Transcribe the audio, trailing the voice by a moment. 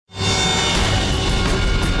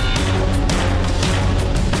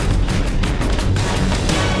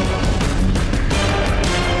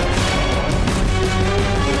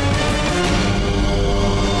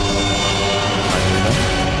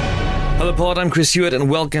Pod, I'm Chris Hewitt, and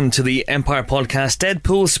welcome to the Empire Podcast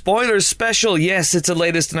Deadpool Spoilers Special. Yes, it's the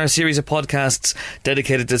latest in our series of podcasts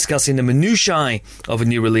dedicated to discussing the minutiae of a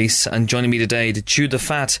new release. And joining me today to chew the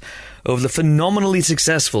fat over the phenomenally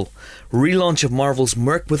successful relaunch of Marvel's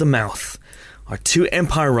Merc with a Mouth are two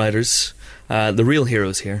Empire writers, the real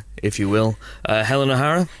heroes here, if you will. Helen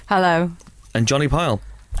O'Hara. Hello. And Johnny Pyle.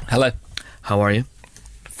 Hello. How are you?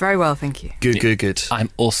 Very well, thank you. Good. I'm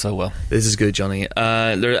also well. This is good, Johnny.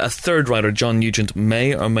 A third writer, John Nugent,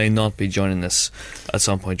 may or may not be joining us at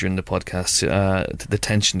some point during the podcast. The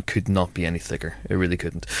tension could not be any thicker. It really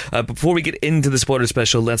couldn't. Before we get into the spoiler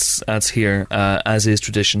special, let's hear, as is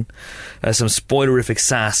tradition, some spoilerific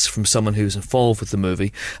sass from someone who's involved with the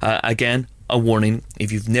movie. Again, a warning,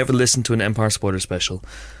 if you've never listened to an Empire spoiler special,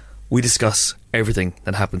 we discuss everything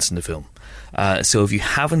that happens in the film. So if you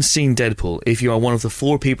haven't seen Deadpool, if you are one of the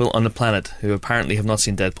 4 people on the planet who apparently have not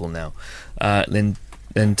seen Deadpool now,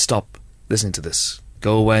 then stop listening to this.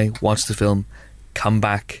 Go away, watch the film, come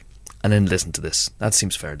back, and then listen to this. That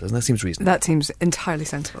seems fair, doesn't it? That seems reasonable. That seems entirely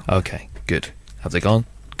sensible. Okay, good. Have they gone?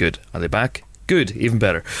 Good. Are they back? Good, even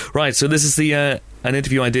better. Right, so this is an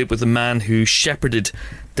interview I did with the man who shepherded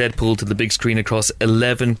Deadpool to the big screen across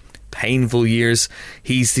 11 painful years.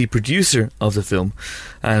 He's the producer of the film,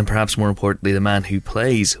 and perhaps more importantly, the man who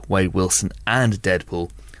plays Wade Wilson and Deadpool,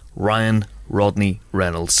 Ryan Rodney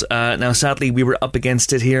Reynolds. Now, sadly, we were up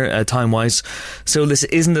against it here, time-wise, so this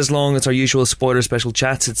isn't as long as our usual spoiler special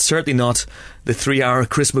chats. It's certainly not the 3-hour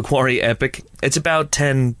Chris McQuarrie epic. It's about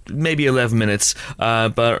 10, maybe 11 minutes,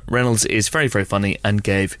 but Reynolds is very, very funny and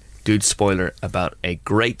gave good spoiler about a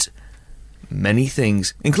great many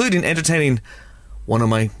things, including entertaining one of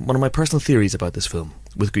my personal theories about this film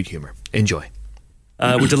with good humour. Enjoy.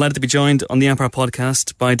 We're delighted to be joined on the Empire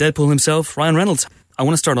Podcast by Deadpool himself, Ryan Reynolds. I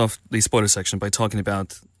want to start off the spoiler section by talking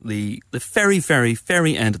about the very, very,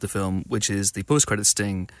 very end of the film, which is the post-credit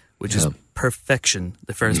sting, which is perfection,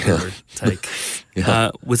 the Ferris Bueller take.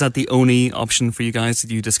 Was that the only option for you guys?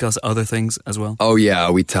 Did you discuss other things as well? Oh, yeah.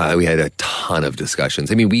 We had a ton of discussions.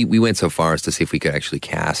 I mean, we went so far as to see if we could actually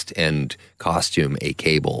cast and costume a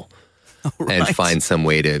Cable. Right. And find some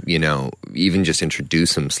way to, even just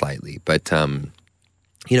introduce him slightly. But,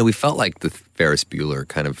 we felt like the Ferris Bueller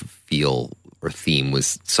kind of feel or theme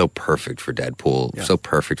was so perfect for Deadpool, so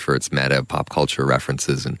perfect for its meta pop culture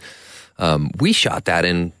references. And we shot that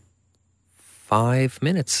in 5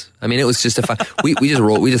 minutes. I mean, it was just we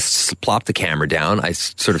just plopped the camera down. I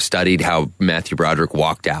sort of studied how Matthew Broderick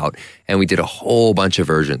walked out, and we did a whole bunch of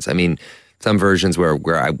versions. I mean, some versions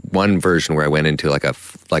one version where I went into like a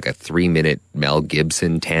 3-minute Mel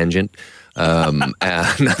Gibson tangent.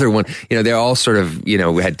 Another one, they're all sort of,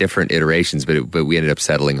 we had different iterations, but we ended up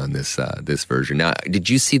settling on this version. Now, did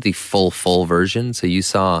you see the full version? So you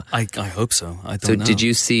saw. I hope so. I don't know. So did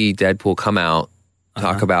you see Deadpool come out,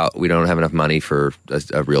 talk about we don't have enough money for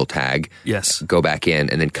a real tag? Yes. Go back in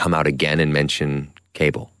and then come out again and mention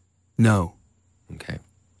Cable? No. Okay.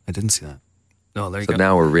 I didn't see that. No, there you go. So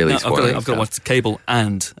now we're really spoiling. I've got to watch the Cable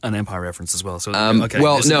and an Empire reference as well. So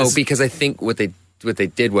because I think what they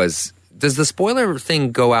did was, does the spoiler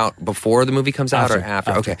thing go out before the movie comes out or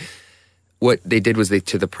after? Okay. What they did was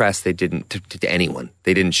to the press, they didn't to anyone.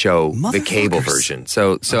 They didn't show the Cable version.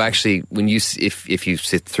 So actually, when if you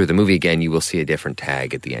sit through the movie again, you will see a different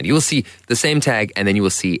tag at the end. You will see the same tag, and then you will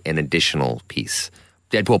see an additional piece.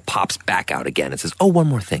 Deadpool pops back out again and says, "Oh, one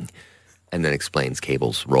more thing." And then explains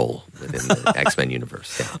Cable's role within the X-Men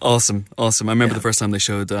universe. Yeah. Awesome. I remember the first time they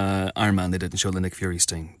showed Iron Man, they didn't show the Nick Fury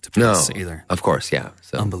sting to press either. Of course, yeah.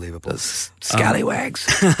 So, unbelievable. Those scallywags.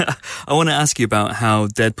 I want to ask you about how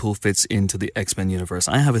Deadpool fits into the X-Men universe.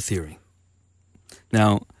 I have a theory.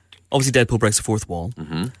 Now, obviously Deadpool breaks the fourth wall,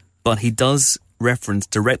 but he does reference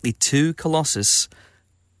directly to Colossus,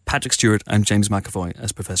 Patrick Stewart, and James McAvoy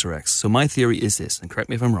as Professor X. So my theory is this, and correct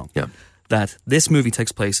me if I'm wrong. Yeah. That this movie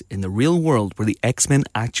takes place in the real world where the X-Men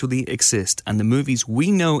actually exist, and the movies we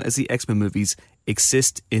know as the X-Men movies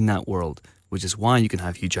exist in that world, which is why you can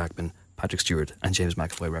have Hugh Jackman, Patrick Stewart, and James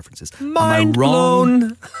McAvoy references. Mind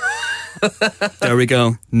blown. There we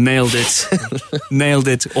go. Nailed it. Nailed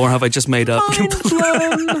it. Or have I just made up? Mind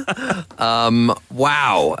blown.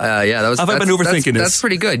 Wow. Yeah, have I been overthinking this? That's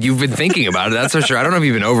pretty good. You've been thinking about it. That's for sure. I don't know if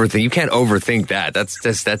you've been overthinking. You can't overthink that.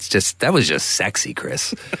 That was just sexy,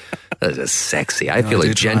 Chris. That was just sexy. I feel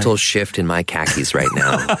a gentle shift in my khakis right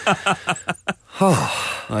now.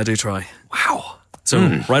 I do try. Wow. So,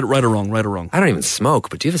 right or wrong? I don't even smoke,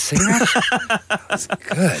 but do you have a cigarette? That's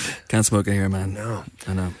good. Can't smoke in here, man. No.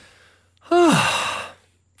 I know.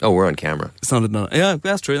 Oh, we're on camera. It's not. Yeah,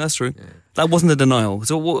 that's true. Yeah. That wasn't a denial.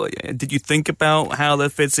 So did you think about how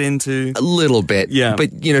that fits into... A little bit. Yeah.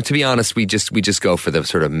 But, to be honest, we just go for the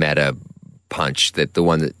sort of meta punch that the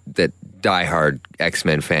one that diehard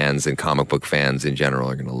X-Men fans and comic book fans in general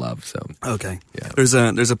are going to love. So okay, yeah. There's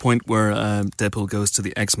a point where Deadpool goes to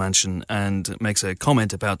the X-Mansion and makes a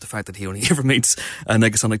comment about the fact that he only ever meets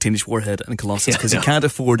Negasonic Teenage Warhead and Colossus because he can't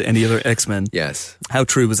afford any other X-Men. Yes. How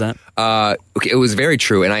true was that? Okay, it was very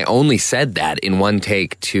true, and I only said that in one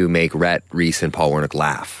take to make Rhett, Reese, and Paul Wernick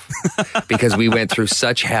laugh because we went through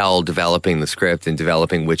such hell developing the script and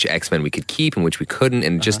developing which X-Men we could keep and which we couldn't,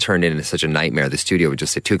 and it just turned into such a nightmare. The studio would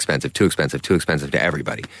just say too expensive to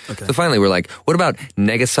everybody. Okay. So finally we're like, what about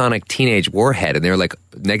Negasonic Teenage Warhead? And they were like,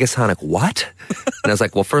 Negasonic what? And I was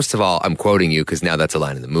like, well, first of all, I'm quoting you because now that's a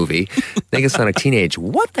line in the movie. Negasonic Teenage,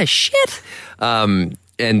 what the shit?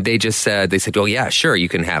 And they just said, oh yeah, sure, you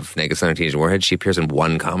can have Negasonic Teenage Warhead. She appears in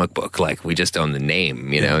one comic book. Like, we just own the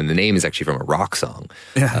name, and the name is actually from a rock song,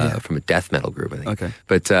 from a death metal group, I think. Okay.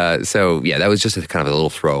 But so yeah, that was just a kind of a little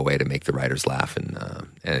throwaway to make the writers laugh, and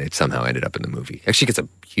it somehow ended up in the movie. Actually gets a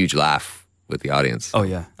huge laugh with the audience. Oh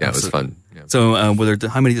yeah, yeah, it was fun. Yeah. So,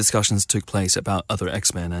 how many discussions took place about other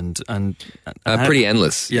X-Men and pretty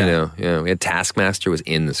endless. Yeah. We had Taskmaster was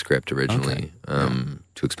in the script originally. Okay.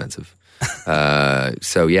 Too expensive.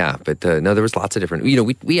 So yeah, but no, there was lots of different.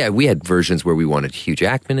 We had versions where we wanted Hugh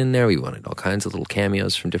Jackman in there. We wanted all kinds of little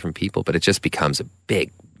cameos from different people, but it just becomes a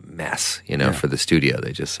big mess, for the studio.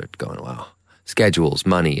 They just start going, wow, schedules,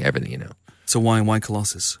 money, everything, So why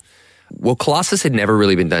Colossus? Well, Colossus had never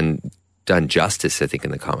really been done justice, I think,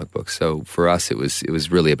 in the comic book. So for us, it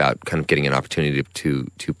was really about kind of getting an opportunity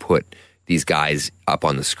to put these guys up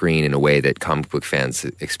on the screen in a way that comic book fans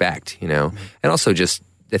expect, and also just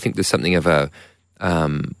I think there's something of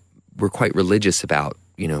we're quite religious about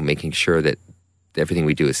making sure that everything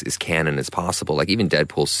we do is canon as possible. Like even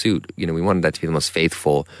Deadpool's suit, we wanted that to be the most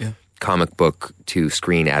faithful comic book to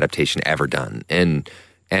screen adaptation ever done, and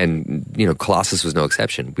Colossus was no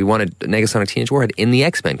exception. We wanted Negasonic Teenage Warhead in the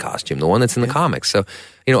X-Men costume, the one that's in the comics. So,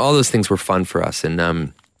 all those things were fun for us.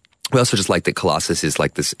 And we also just like that Colossus is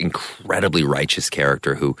like this incredibly righteous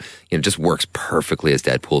character who, just works perfectly as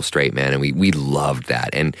Deadpool straight man. And we loved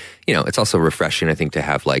that. And, it's also refreshing, I think, to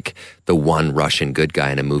have like the one Russian good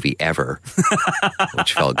guy in a movie ever,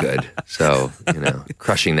 which felt good. So,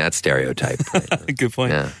 crushing that stereotype. Good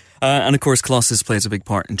point. Yeah. And of course, Colossus plays a big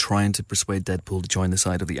part in trying to persuade Deadpool to join the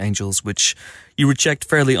side of the Angels, which you reject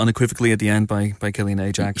fairly unequivocally at the end by killing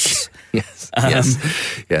Ajax.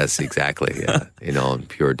 Yes, exactly. Yeah, in all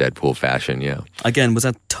pure Deadpool fashion. Yeah. Again, was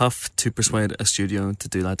that tough to persuade a studio to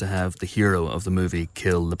do that, to have the hero of the movie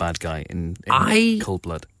kill the bad guy in cold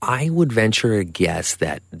blood? I would venture a guess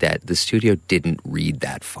that the studio didn't read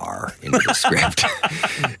that far into the script.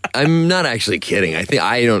 I'm not actually kidding. I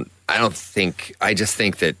just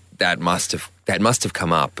think that must have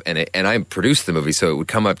come up, and I produced the movie, so it would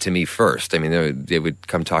come up to me first. I mean, they would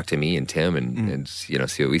come talk to me and Tim, and see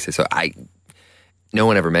what we say. So no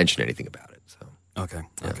one ever mentioned anything about it. So okay.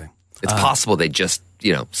 It's possible they just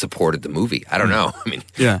supported the movie. I don't know. I mean,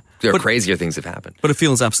 crazier things have happened. But it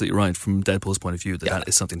feels absolutely right from Deadpool's point of view that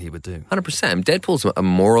is something he would do. 100%. Deadpool's a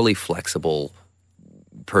morally flexible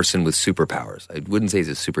person with superpowers. I wouldn't say he's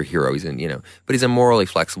a superhero. He's but he's a morally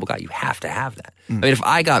flexible guy. You have to have that. I mean, if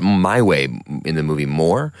I got my way in the movie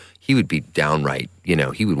more, he would be downright,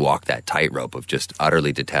 he would walk that tightrope of just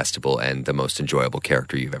utterly detestable and the most enjoyable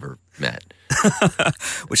character you've ever met.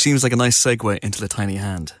 Which seems like a nice segue into the tiny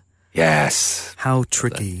hand. Yes. How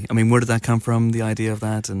tricky. I mean, where did that come from, the idea of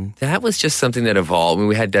that? And that was just something that evolved. I mean,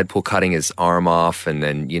 we had Deadpool cutting his arm off, and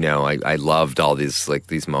then, I loved all these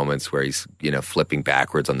moments where he's, flipping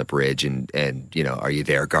backwards on the bridge and are you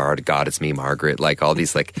there, God, it's me, Margaret? Like all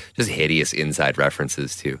these just hideous inside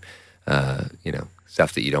references to,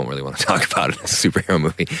 stuff that you don't really want to talk about in a superhero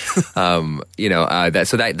movie.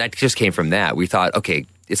 That just came from that. We thought, okay,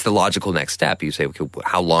 it's the logical next step. You say, okay,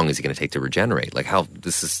 how long is he going to take to regenerate? Like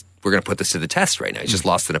we're going to put this to the test right now. He's just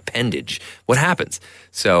lost an appendage. What happens?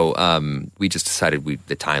 So we just decided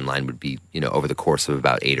the timeline would be, over the course of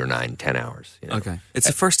about 8 or 9, 10 hours. Okay. It's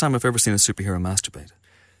the first time I've ever seen a superhero masturbate.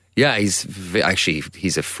 Yeah, he's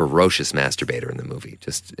a ferocious masturbator in the movie.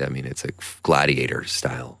 It's a gladiator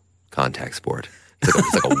style contact sport.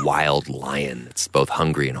 It's like a wild lion that's both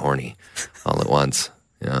hungry and horny all at once.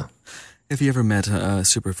 Yeah. If you ever met a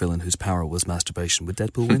supervillain whose power was masturbation, would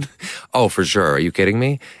Deadpool win? Oh, for sure. Are you kidding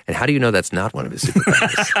me? And how do you know that's not one of his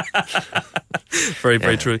superpowers? Very,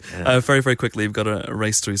 very true. Very, very quickly, we've got to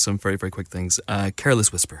race through some very, very quick things.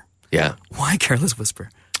 Careless Whisper. Yeah. Why Careless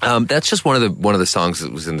Whisper? That's just one of the songs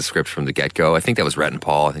that was in the script from the get-go. I think that was Rhett and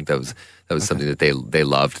Paul. I think that was something that they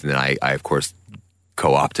loved, and then I of course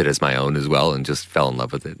co-opted as my own as well, and just fell in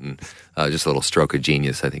love with it. And just a little stroke of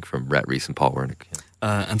genius, I think, from Rhett, Reese, and Paul Wernick.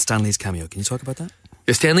 And Stan Lee's cameo. Can you talk about that?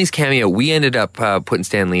 The Stan Lee's cameo. We ended up putting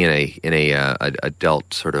Stan Lee in a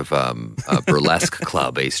adult sort of burlesque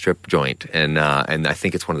club, a strip joint, and I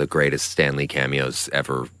think it's one of the greatest Stan Lee cameos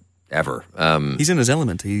ever. He's in his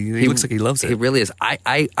element. He looks like he loves it. He really is.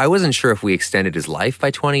 I wasn't sure if we extended his life by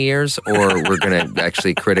 20 years or we're going to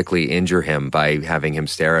actually critically injure him by having him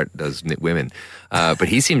stare at those women. But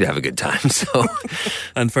he seemed to have a good time. So,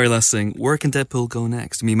 and very last thing, where can Deadpool go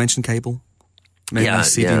next? I mean, you mentioned cable. Maybe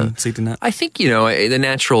seeding that. I think, the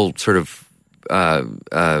natural sort of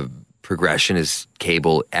progression is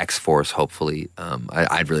Cable, X-Force, hopefully.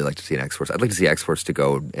 I'd really like to see an X-Force. I'd like to see X-Force to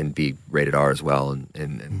go and be rated R as well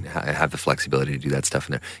and have the flexibility to do that stuff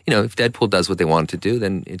in there. If Deadpool does what they want it to do,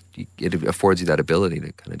 then it affords you that ability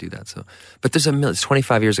to kind of do that. So, but there's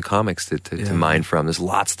 25 years of comics to mine from. There's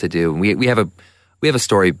lots to do. We have a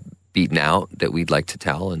story beaten out that we'd like to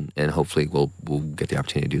tell, and hopefully we'll get the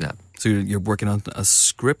opportunity to do that. So you're working on a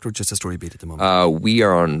script or just a story beat at the moment? We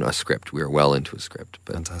are on a script. We are well into a script.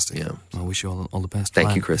 But, fantastic. Yeah. I wish you all the best.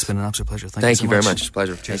 Thank you, Chris. It's been an absolute pleasure. Thank you so very much. much. It's a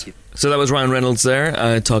pleasure. Thank you. So that was Ryan Reynolds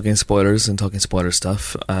there, talking spoilers and talking spoiler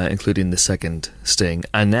stuff, including the second Sting.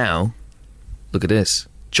 And now, look at this.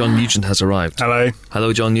 John Nugent has arrived.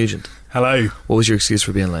 Hello, John Nugent. Hello. What was your excuse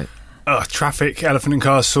for being late? Traffic, Elephant and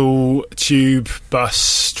Castle, tube,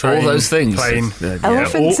 bus, train, all those things. Plane.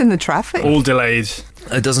 Elephants in the traffic? All delayed.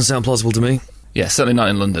 It doesn't sound plausible to me. Yeah, certainly not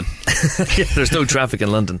in London. There's no traffic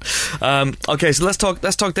in London. Okay, so let's talk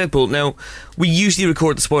Deadpool. Now, we usually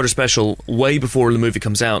record the spoiler special way before the movie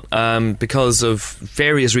comes out. Because of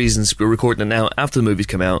various reasons, we're recording it now after the movie's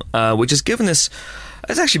come out, which has given us...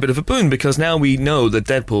 It's actually a bit of a boon, because now we know that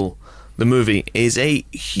Deadpool, the movie, is a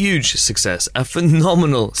huge success, a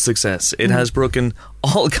phenomenal success. It has broken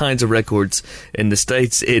all kinds of records in the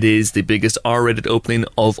States. It is the biggest R-rated opening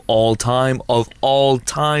of all time.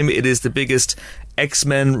 It is the biggest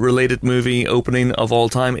X-Men related movie opening of all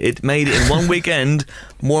time. It made in one weekend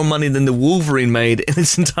more money than the Wolverine made in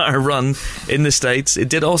its entire run in the States. It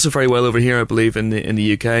did also very well over here, I believe, in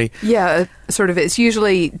the UK. Yeah, sort of. It's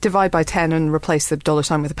usually divide by 10 and replace the dollar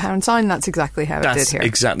sign with a pound sign. That's exactly how it did here. That's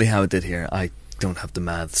exactly how it did here. I don't have the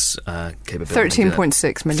maths capability.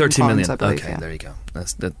 13.6 million 13 million. pounds, I believe. Okay, there you go.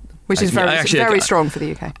 Which is very strong for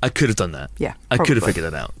the UK. I could have done that. Yeah, I could have figured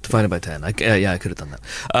it out. Divided by 10. I could have done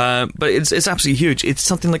that. But it's absolutely huge. It's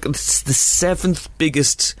something like it's the 7th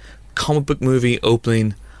biggest comic book movie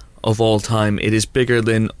opening of all time. It is bigger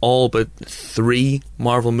than all but 3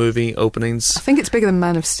 Marvel movie openings. I think it's bigger than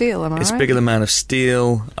Man of Steel, am I right? It's bigger than Man of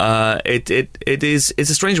Steel. It's a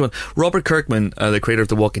strange one. Robert Kirkman, the creator of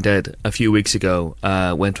The Walking Dead, a few weeks ago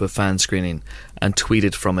went to a fan screening and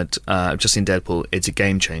tweeted from it, just seen Deadpool, it's a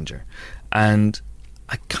game changer. And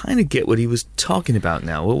I kind of get what he was talking about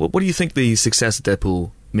now. What do you think the success of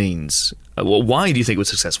Deadpool means? Why do you think it was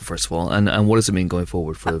successful, first of all? And what does it mean going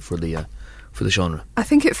forward for the genre? I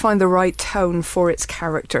think it found the right tone for its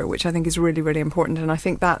character, which I think is really, really important. And I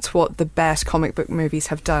think that's what the best comic book movies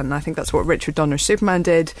have done. I think that's what Richard Donner's Superman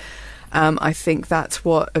did. I think that's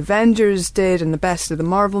what Avengers did and the best of the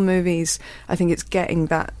Marvel movies. I think it's getting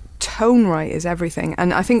that tone right is everything.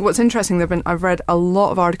 And I think what's interesting, I've read a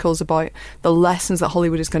lot of articles about the lessons that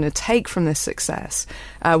Hollywood is going to take from this success.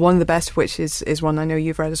 One of the best of which is one I know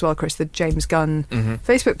you've read as well, Chris, the James Gunn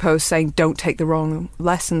Facebook post saying don't take the wrong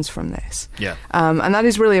lessons from this. Yeah. And that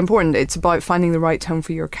is really important. It's about finding the right tone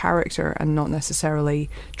for your character and not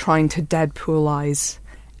necessarily trying to Deadpoolize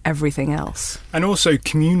everything else. And also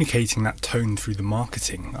communicating that tone through the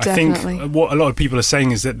marketing. Definitely. I think what a lot of people are saying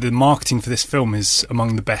is that the marketing for this film is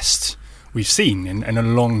among the best we've seen in a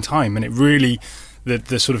long time, and it really,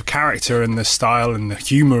 the sort of character and the style and the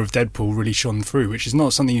humour of Deadpool really shone through, which is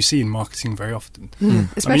not something you see in marketing very often.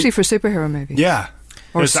 Especially for superhero movies. Yeah.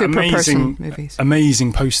 Or super person movies.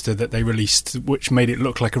 Amazing poster that they released which made it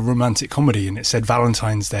look like a romantic comedy, and it said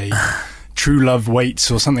Valentine's Day True Love Waits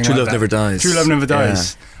or something like that. True Love Never Dies. True Love Never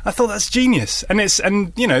Dies. Yeah. I thought that's genius.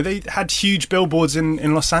 And you know, they had huge billboards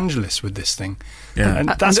in Los Angeles with this thing. Yeah. And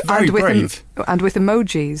that's very brave. And with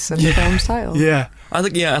emojis and the film's title. Yeah. I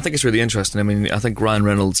think it's really interesting. I mean, I think Ryan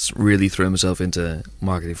Reynolds really threw himself into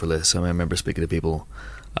marketing for this. I mean, I remember speaking to people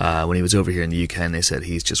when he was over here in the UK, and they said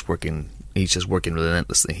he's just working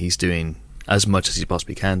relentlessly. He's doing as much as he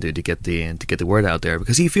possibly can do to get the word out there,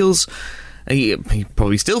 because he feels he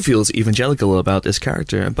probably still feels evangelical about this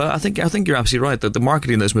character. But I think you're absolutely right that the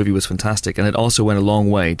marketing of this movie was fantastic, and it also went a long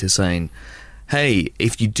way to saying, hey,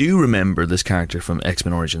 if you do remember this character from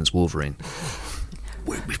X-Men Origins Wolverine,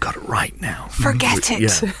 we've got it right now. Forget it.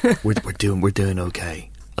 Yeah, we're doing okay.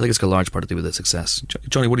 I think it's got a large part to do with the success.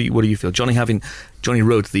 Johnny, what do you feel? Johnny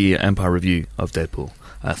wrote the Empire review of Deadpool,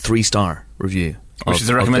 a 3-star review. Which is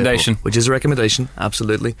a recommendation. Which is a recommendation,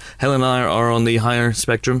 absolutely. Helen and I are on the higher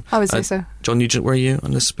spectrum. I would say so. John Nugent, where are you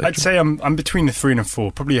on this spectrum? I'd say I'm between a 3 and a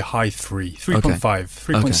 4, probably a high 3, 3.5,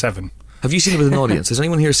 3.7. Have you seen it with an audience? Has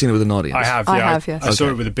anyone here seen it with an audience? I have, yeah. I have, yes. I saw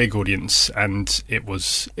it with a big audience, and it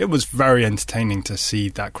was very entertaining to see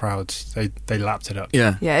that crowd. They lapped it up.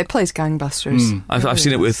 Yeah. Yeah, it plays gangbusters. I've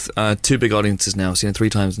seen it with 2 big audiences now. I've seen it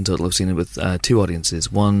 3 times in total. I've seen it with 2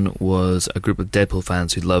 audiences. One was a group of Deadpool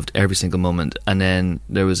fans who loved every single moment, and then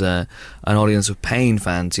there was an audience of Pain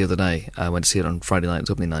fans the other day. I went to see it on Friday night, it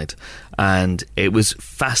was opening night, and it was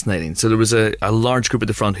fascinating. So there was a large group at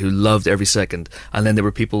the front who loved every second, and then there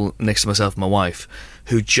were people next to myself and my wife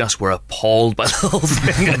who just were appalled by the whole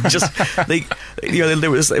thing. And just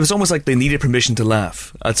it was almost like they needed permission to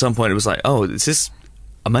laugh. At some point, it was like, oh,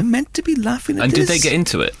 am I meant to be laughing at and this? did they get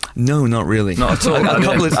into it? No, not really. Not at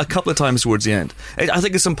all. a couple of times towards the end. I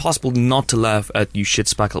think it's impossible not to laugh at you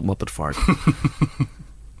shit-spackled Muppet fart.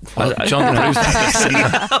 John proves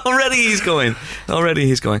that. Already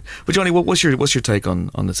he's going. But Johnny, what's your take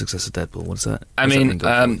on the success of Deadpool? What's that? I mean,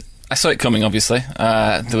 I saw it coming, obviously.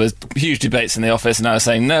 There was huge debates in the office, and I was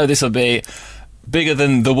saying, no, this will be bigger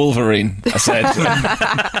than the Wolverine, I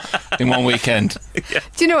said, in one weekend. Yeah.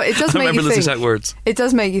 Do you know what? It does make you think. Exact words. It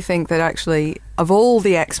does make you think that actually, of all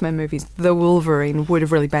the X-Men movies, the Wolverine would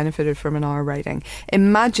have really benefited from an R rating.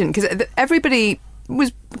 Imagine, because everybody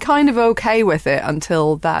was kind of okay with it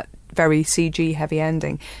until that very CG-heavy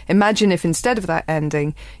ending. Imagine if instead of that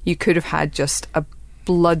ending, you could have had just a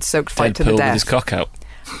blood-soaked fight to the Deadpool death. with his cock out.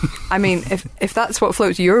 I mean, if that's what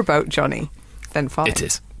floats your boat, Johnny, then fine. It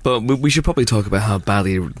is. But we should probably talk about how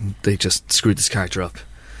badly they just screwed this character up.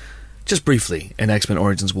 Just briefly, in X-Men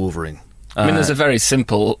Origins Wolverine. I mean, there's a very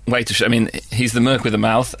simple way to show. I mean, he's the merc with a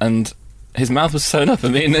mouth, and his mouth was sewn up. I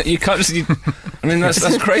mean, you can't just... I mean,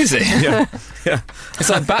 that's crazy. Yeah. It's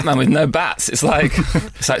like Batman with no bats. It's like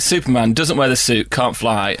Superman doesn't wear the suit, can't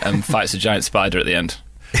fly, and fights a giant spider at the end.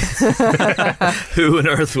 Who on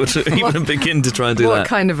earth would even begin to try and do that? What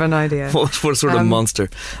kind of an idea? What sort of monster?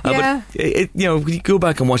 Yeah. But when you go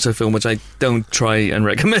back and watch that film, which I don't try and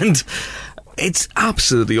recommend, it's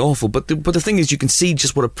absolutely awful. But the thing is, you can see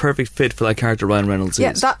just what a perfect fit for that character Ryan Reynolds is.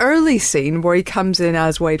 Yeah, that early scene where he comes in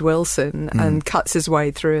as Wade Wilson and cuts his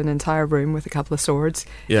way through an entire room with a couple of swords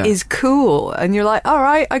is cool. And you're like, all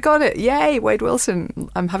right, I got it. Yay, Wade Wilson.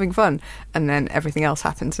 I'm having fun. And then everything else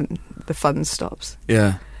happens and the fun stops.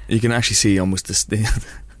 Yeah, you can actually see almost the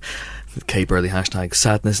Kay Burley hashtag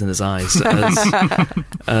sadness in his eyes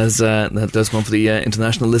as that's one for the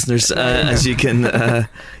international listeners, as you can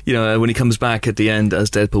when he comes back at the end as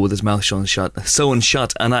Deadpool with his mouth sewn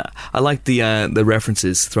shut. And I like the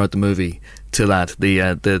references throughout the movie to that,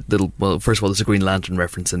 the little, well, first of all, there's a Green Lantern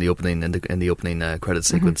reference in the opening credit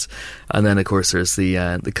sequence, and then of course there's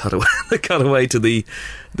the cutaway to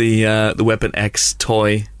the Weapon X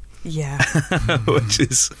toy. Yeah.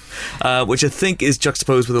 which I think is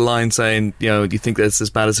juxtaposed with a line saying, do you think that's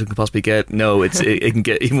as bad as it can possibly get? No, it can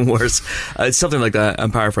get even worse. It's something like that.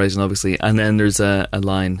 I'm paraphrasing, obviously. And then there's a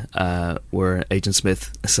line where Agent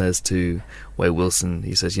Smith says to Wade Wilson,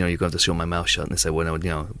 he says, you're going to have to show my mouth shut. And they say, well,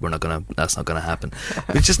 no, that's not going to happen.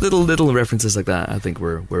 It's just little references like that. I think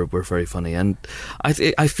were very funny. And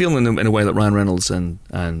I feel in a way that Ryan Reynolds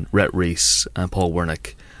and Rhett Reese and Paul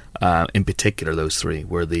Wernick, in particular, those three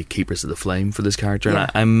were the keepers of the flame for this character.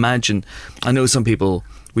 Yeah. And I know some people,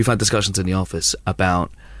 we've had discussions in the office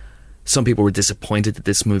about some people were disappointed that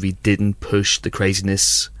this movie didn't push the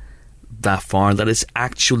craziness that far, that it's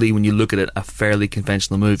actually, when you look at it, a fairly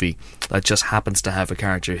conventional movie that just happens to have a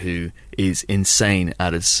character who is insane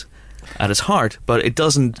at its heart, but it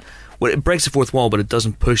doesn't, well, it breaks the fourth wall, but it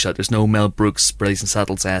doesn't push that. There's no Mel Brooks, Blazing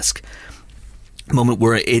Saddles-esque moment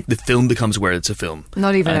where the film becomes where it's a film.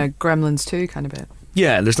 Not even a Gremlins 2 kind of bit.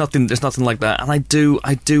 Yeah, there's nothing like that. And I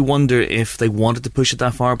do wonder if they wanted to push it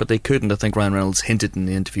that far, but they couldn't. I think Ryan Reynolds hinted in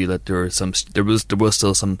the interview that there was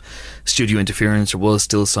still some studio interference, there was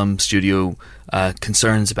still some studio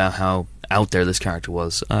concerns about how out there this character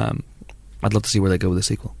was. I'd love to see where they go with the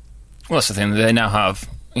sequel. Well, that's the thing. They now have,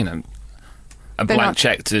 a blank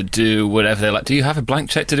check to do whatever they like. Do you have a blank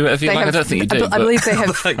check to do whatever you like? I don't think you do. I believe they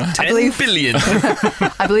have like 10 billion.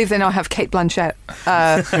 I believe they now have Kate Blanchett.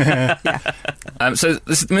 Yeah. So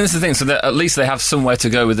this is the thing. So at least they have somewhere to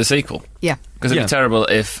go with the sequel. Yeah. Because it'd be terrible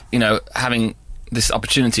if having this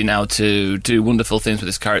opportunity now to do wonderful things with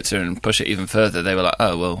this character and push it even further, they were like,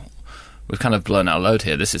 oh well, we've kind of blown our load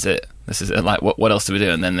here. This is it. Like, what else do we do?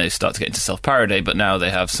 And then they start to get into self-parody, but now they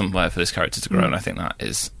have somewhere for this character to grow, and I think that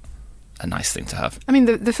is a nice thing to have. I mean,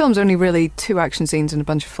 the film's only really 2 action scenes and a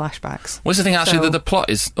bunch of flashbacks. What's the thing, actually, that the plot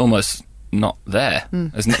is almost not there.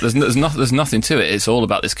 There's nothing to it. It's all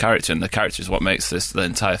about this character, and the character is what makes the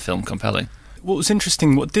entire film compelling. What was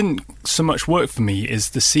interesting, what didn't so much work for me,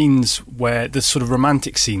 is the scenes where, the sort of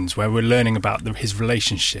romantic scenes where we're learning about his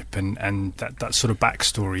relationship and that sort of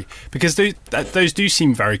backstory, because those do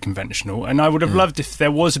seem very conventional, and I would have loved if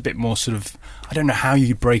there was a bit more sort of, I don't know how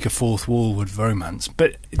you break a fourth wall with romance,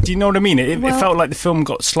 but do you know what I mean? It felt like the film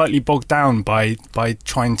got slightly bogged down by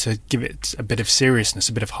trying to give it a bit of seriousness,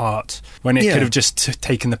 a bit of heart, when it could have just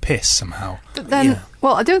taken the piss somehow. But then,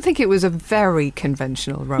 well, I don't think it was a very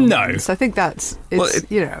conventional romance. No. I think that's,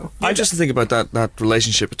 I'm just thinking about that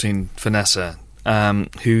relationship between Vanessa,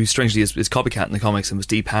 who strangely is copycat in the comics and was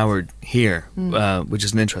depowered here, which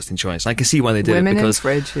is an interesting choice. I can see why they did Women it, because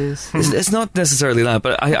in fridges. it's not necessarily that,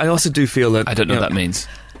 but I also do feel that... I don't know what that means.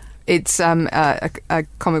 It's a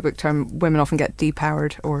comic book term. Women often get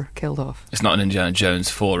depowered or killed off. It's not an Indiana Jones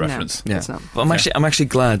 4 reference. No, it's not. But I'm actually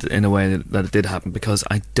glad in a way that it did happen, because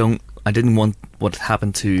I didn't want what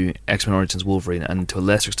happened to X-Men Origins Wolverine, and to a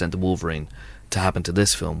lesser extent the Wolverine, to happen to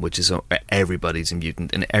this film, which is everybody's a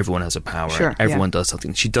mutant and everyone has a power. Sure, everyone does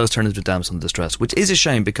something. She does turn into a damsel in distress, which is a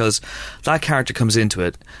shame, because that character comes into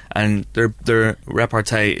it and their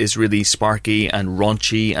repartee is really sparky and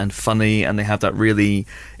raunchy and funny, and they have that really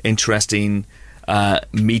interesting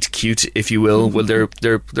meet cute, if you will. Well,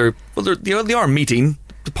 they are meeting.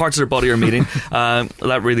 The parts of their body are meeting.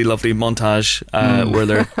 That really lovely montage where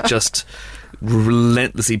they're just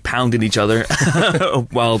relentlessly pounding each other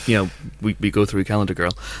while we go through Calendar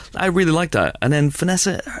Girl. I really like that. And then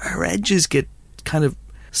Vanessa, her edges get kind of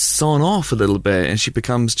sawn off a little bit, and she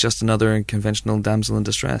becomes just another conventional damsel in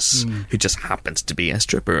distress who just happens to be a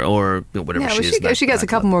stripper or whatever she is. She gets a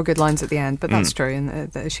couple more good lines at the end, but that's true,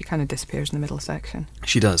 and she kind of disappears in the middle section.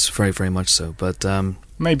 She does, very, very much so. But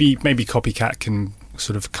maybe Copycat can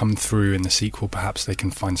sort of come through in the sequel. Perhaps they can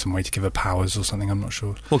find some way to give her powers or something. I'm not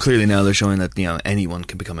sure. Well, clearly now they're showing that anyone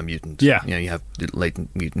can become a mutant. Yeah, you have latent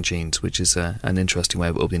mutant genes, which is an interesting way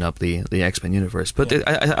of opening up the X-Men universe. But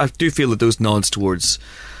I do feel that those nods towards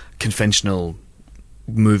conventional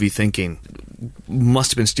movie thinking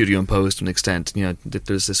must have been studio imposed to an extent. That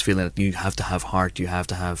there's this feeling that you have to have heart, you have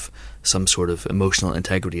to have some sort of emotional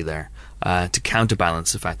integrity there to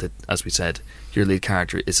counterbalance the fact that, as we said, your lead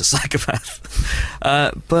character is a psychopath.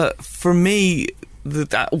 But for me,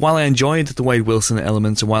 while I enjoyed the Wade Wilson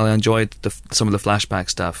elements and while I enjoyed some of the flashback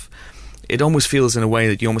stuff, it almost feels in a way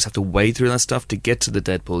that you almost have to wade through that stuff to get to the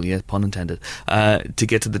Deadpool, yeah, pun intended, to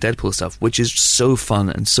get to the Deadpool stuff, which is so fun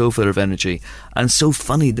and so full of energy and so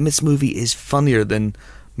funny. This movie is funnier than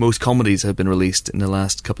most comedies have been released in the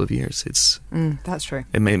last couple of years. That's true.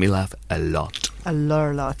 It made me laugh a lot. A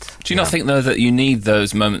lot. Do you not think, though, that you need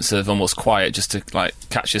those moments of almost quiet just to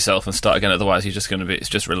catch yourself and start again? Otherwise, you're just going to be—it's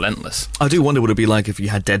just relentless. I do wonder what it'd be like if you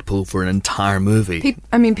had Deadpool for an entire movie.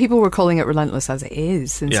 People were calling it relentless as it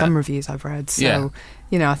is in some reviews I've read. So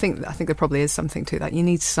I think there probably is something to that. You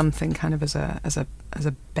need something kind of as a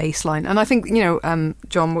baseline. And I think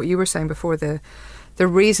John, what you were saying before, the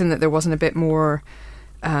reason that there wasn't a bit more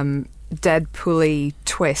Deadpool-y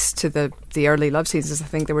twist to the early love scenes is I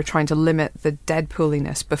think they were trying to limit the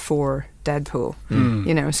Deadpooliness before Deadpool.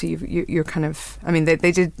 So you're kind of,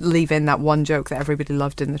 they did leave in that one joke that everybody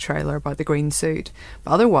loved in the trailer about the green suit,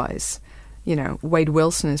 but otherwise, Wade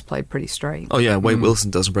Wilson is played pretty straight. Oh yeah, Wade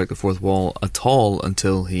Wilson doesn't break the fourth wall at all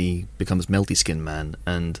until he becomes Melty Skin Man,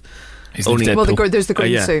 and there's the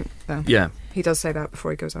green suit though. Yeah, he does say that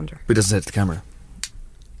before he goes under. But he doesn't say it to the camera.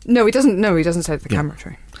 No, he doesn't. No, he doesn't say it to the camera.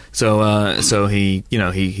 True. So he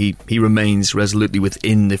remains resolutely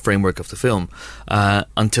within the framework of the film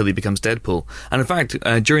until he becomes Deadpool. And in fact,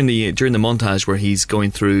 during the montage where he's going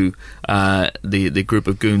through the group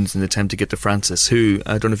of goons in the attempt to get to Francis, who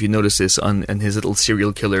I don't know if you noticed this in his little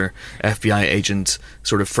serial killer FBI agent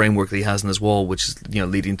sort of framework that he has on his wall, which is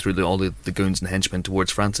leading through all the goons and henchmen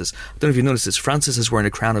towards Francis. I don't know if you noticed this. Francis is wearing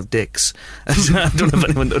a crown of dicks. I don't know if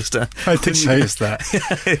anyone noticed that. I didn't notice that.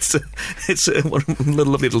 It's a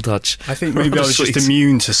lovely little touch. I think maybe I was just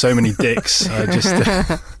immune to so many dicks.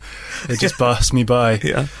 It just passed me by.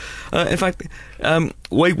 Yeah. In fact,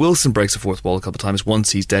 Wade Wilson breaks the fourth wall a couple of times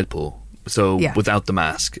once he's Deadpool. So without the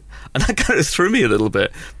mask, and that kind of threw me a little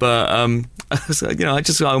bit. But I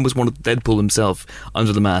almost wanted Deadpool himself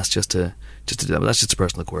under the mask just to do that. But that's just a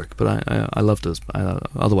personal quirk. But I love those.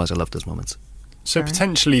 Otherwise, I love those moments. So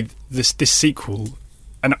potentially, this sequel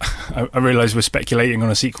and I realise we're speculating on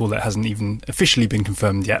a sequel that hasn't even officially been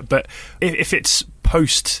confirmed yet, but if it's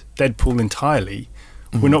post Deadpool entirely,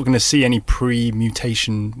 we're not going to see any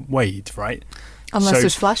pre-mutation Wade, right? Unless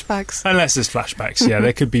there's flashbacks. Unless there's flashbacks, yeah,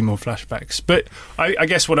 there could be more flashbacks. But I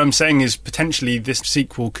guess what I'm saying is potentially this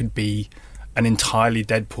sequel could be an entirely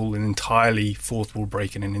Deadpool, an entirely fourth wall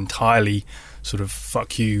break, and an entirely sort of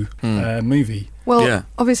fuck you movie. Well,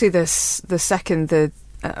 obviously the second,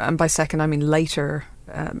 and by second I mean later,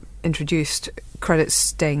 introduced credits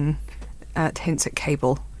sting at hints at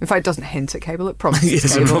Cable. In fact, it doesn't hint at Cable, it promises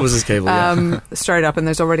yes, Cable. it promises Cable, yeah. Straight up, and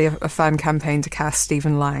there's already a fan campaign to cast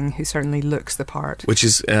Stephen Lang, who certainly looks the part. Which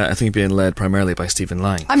is, I think, being led primarily by Stephen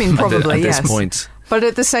Lang. I mean, probably, at this point. But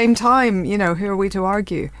at the same time, who are we to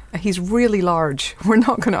argue? He's really large. We're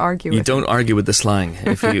not going to argue with him. You don't argue with the slang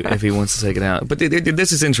if he wants to take it out. But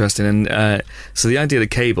this is interesting. And so the idea that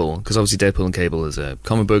Cable, because obviously Deadpool and Cable is a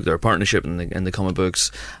comic book, they're a partnership in the comic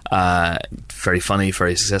books. Very funny,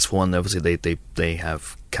 very successful one. Obviously they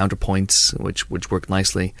have counterpoints which work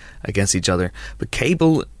nicely against each other. But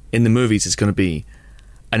Cable in the movies is going to be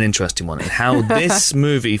an interesting one. And how this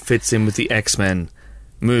movie fits in with the X-Men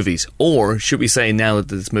movies, or should we say, now that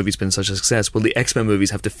this movie's been such a success, will the X-Men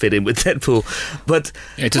movies have to fit in with Deadpool? But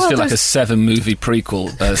it does feel like a 7-movie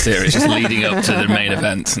prequel series just leading up to the main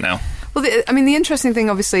event now. Well, the interesting thing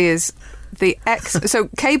obviously is so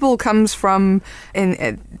Cable comes from,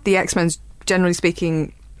 in the X-Men's, generally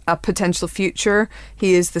speaking, a potential future.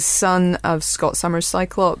 He is the son of Scott Summers'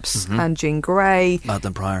 Cyclops and Jean Grey.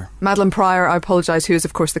 Madeline Pryor, I apologise, who is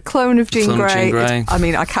of course the clone of Jean Grey. I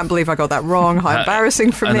mean, I can't believe I got that wrong. How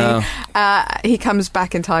embarrassing for me. He comes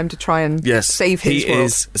back in time to try and save his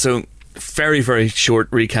world. So, very, very short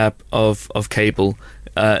recap of Cable.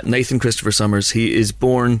 Nathan Christopher Summers, he is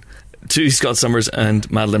born to Scott Summers and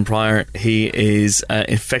Madeline Pryor. He is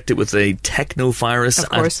infected with a technovirus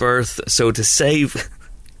at birth. So to save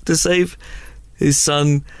his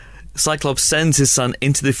son, Cyclops sends his son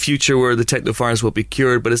into the future where the technovirus will be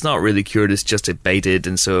cured, but it's not really cured, it's just abated.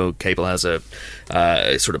 And so Cable has a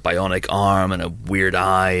sort of bionic arm and a weird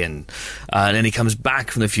eye, and then he comes back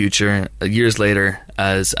from the future years later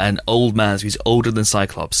as an old man, so he's older than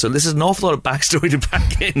Cyclops. So this is an awful lot of backstory to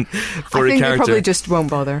pack in for a character. I think they probably just won't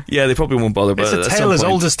bother. Yeah, they probably won't bother. It's a tale as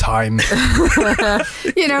old as time.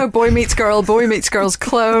 Boy meets girl, boy meets girl's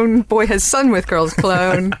clone, boy has son with girl's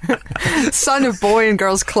clone, son of boy and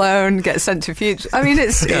girl's clone gets sent to future. I mean,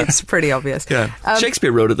 it's pretty obvious. Yeah,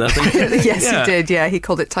 Shakespeare wrote it, I think. Yes, he did. Yeah, he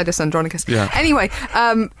called it Titus Andronicus. Yeah. Anyway,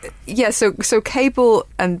 so Cable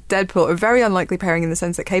and Deadpool are a very unlikely pairing in the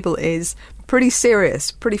sense that Cable is pretty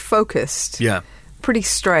serious, pretty focused. Yeah. Pretty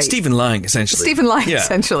straight. Stephen Lang, essentially.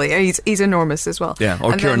 Essentially. He's enormous as well. Yeah,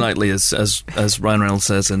 or Keira Knightley, as Ryan Reynolds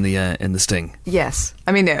says in the Sting. Yes,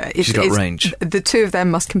 I mean she's got range. The two of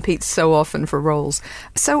them must compete so often for roles.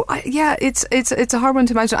 So it's a hard one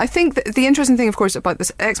to imagine. I think the interesting thing, of course, about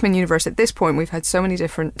this X-Men universe at this point, we've had so many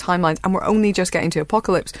different timelines, and we're only just getting to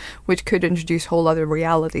Apocalypse, which could introduce whole other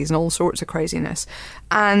realities and all sorts of craziness.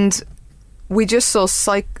 And we just saw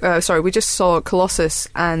Colossus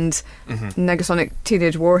and Negasonic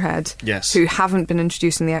Teenage Warhead, who haven't been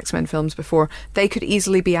introduced in the X-Men films before. They could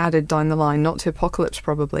easily be added down the line, not to Apocalypse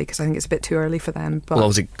probably, because I think it's a bit too early for them. But well,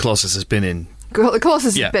 obviously Colossus has been in.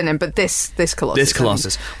 Colossus has been in, but this Colossus. This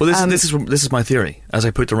Colossus. Well, this is my theory, as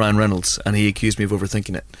I put to Ryan Reynolds, and he accused me of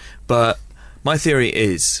overthinking it. But my theory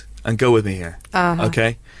is, and go with me here,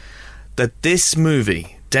 okay, that this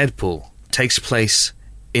movie, Deadpool, takes place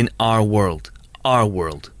in our world,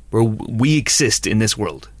 where we exist in this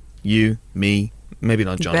world. You, me, maybe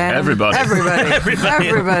not John. Everybody.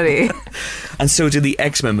 And so do the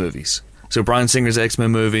X-Men movies. So Bryan Singer's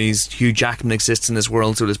X-Men movies, Hugh Jackman exists in this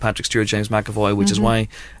world, so does Patrick Stewart, James McAvoy, which is why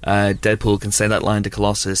Deadpool can say that line to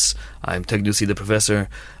Colossus, I'm taking to see the Professor.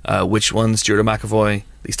 Which one, Stewart or McAvoy?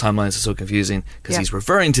 These timelines are so confusing, because he's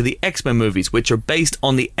referring to the X-Men movies, which are based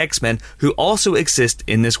on the X-Men, who also exist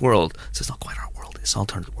in this world. So it's not quite our world, it's an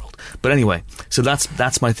alternative world. But anyway, so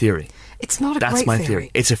that's my theory. It's not a That's great my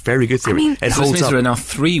theory. It's a very good theory. I mean, it so holds this means up. there are now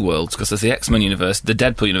 3 worlds, because there's the X-Men universe, the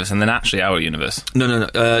Deadpool universe, and then actually our universe. No,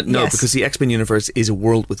 because the X-Men universe is a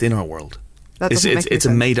world within our world. It's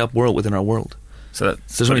a made-up world within our world. So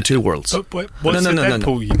there's only 2 worlds. What's the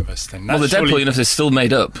Deadpool universe then? Well, the Deadpool universe is still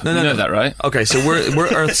made up. You know that, right? Okay, so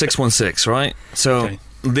we're Earth 616, right? So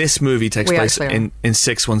this movie takes place in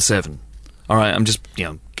 617. All right, I'm just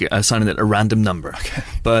assigning it a random number. Okay.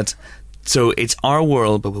 But so it's our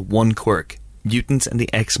world, but with one quirk. Mutants and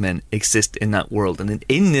the X-Men exist in that world, and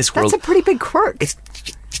in this world, that's a pretty big quirk.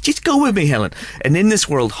 Just go with me, Helen. And in this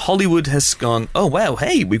world, Hollywood has gone, oh wow,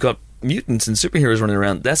 hey, we've got mutants and superheroes running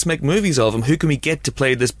around. Let's make movies of them. Who can we get to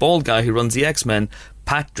play this bald guy who runs the X-Men?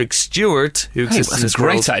 Patrick Stewart, who exists in this That's a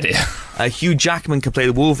great world. idea. Hugh Jackman can play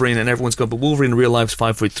the Wolverine, and everyone's going, but Wolverine in real life's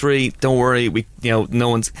 5'3". Don't worry, no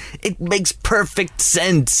one's. It makes perfect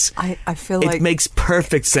sense. I feel It like makes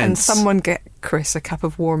perfect can sense. someone get Chris a cup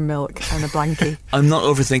of warm milk and a blankie? I'm not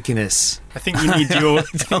overthinking this. I think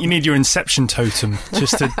you need your Inception totem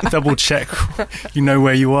just to double check you know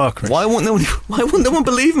where you are, Chris. Why won't no one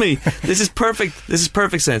believe me? This is perfect. This is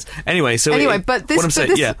perfect sense. Anyway, but this, what I'm but saying,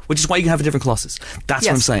 this, yeah, which is why you can have a different Colossus. That's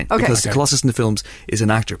what I'm Yes. saying. Okay. Because the Okay. Colossus in the films is an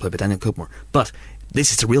actor played by Daniel Cooper, but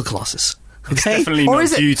this is the real Colossus. It's Okay, definitely Or not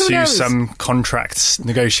is it? due Who to knows? some contract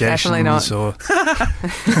negotiations Definitely not. or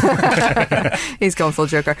He's gone full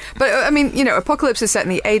Joker. But I mean, Apocalypse is set in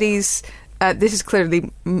the 80s. This is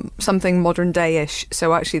clearly something modern day-ish.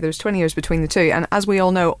 So actually, there's 20 years between the two. And as we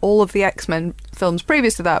all know, all of the X-Men films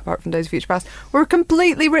previous to that, apart from Days of Future Past, were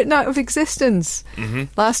completely written out of existence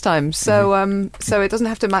last time. So so it doesn't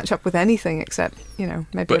have to match up with anything except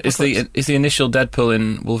maybe. But is the initial Deadpool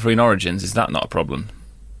in Wolverine Origins, is that not a problem?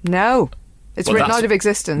 No, it's Well, written that's- out of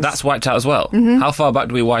existence. That's wiped out as well. How far back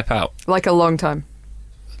do we wipe out? like a long time.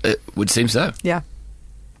 It would seem so. Yeah,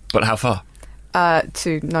 But how far? to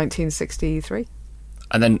 1963.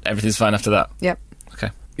 And then everything's fine after that. Yep, Okay.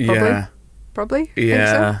 yeah, probably. Think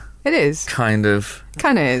yeah, so? It is. kind of.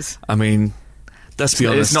 Kind of is. I mean, let's be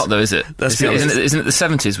honest. It's not though, is it? Let's be honest. Isn't it the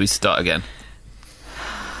 70s we start again?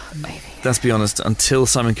 Maybe. Let's be honest. Until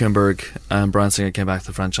Simon Kinberg and Bryan Singer came back to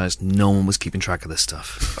the franchise, no one was keeping track of this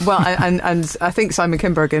stuff. Well, and I think Simon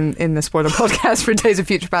Kinberg in the spoiler podcast for Days of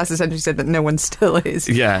Future Past essentially said that no one still is.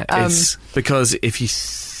 Yeah, it's because if you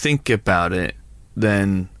think about it,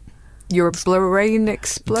 then Your brain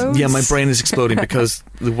explodes. yeah, my brain is exploding because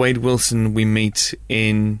the Wade Wilson we meet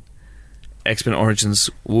in X-Men Origins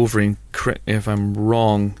Wolverine, if I'm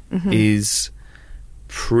wrong, is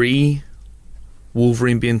pre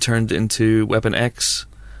Wolverine being turned into Weapon X.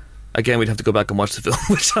 Again, we'd have to go back and watch the film,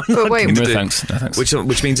 which I'm But not wait. going to No do. thanks. No thanks.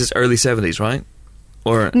 Which means it's early 70s, right?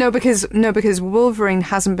 Or No, because Wolverine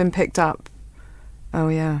hasn't been picked up. Oh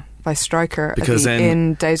yeah, by Stryker because then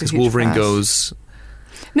in Days of because Future Wolverine Past. goes.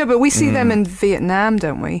 No, but we see them in Vietnam,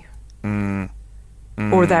 don't we?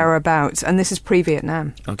 Or thereabouts, and this is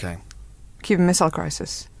pre-Vietnam. Okay, Cuban Missile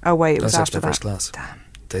Crisis. Oh wait, it was that's after X-Men that. First Class. Damn.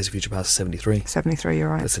 Days of Future Past 73. 73. You're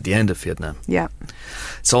right. That's at the end of Vietnam. Yeah.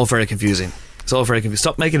 It's all very confusing. Stop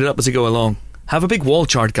making it up as you go along. Have a big wall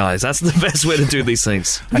chart, guys. That's the best way to do these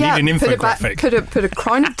things. I need an put it back- infographic. Put a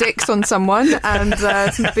crown of dicks on someone and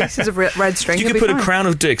some pieces of red string. You It'll could be put a fine. crown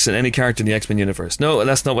of dicks in any character in the X-Men universe. No,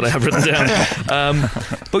 that's not what I have written down.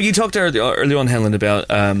 But you talked earlier on, Helen, about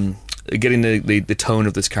getting the tone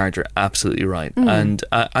of this character absolutely right, and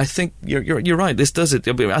I think you're right. This does it.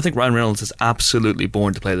 I think Ryan Reynolds is absolutely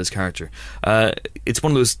born to play this character. It's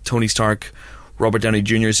one of those Tony Stark, Robert Downey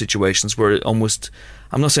Jr. situations where it almost.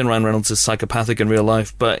 I'm not saying Ryan Reynolds is psychopathic in real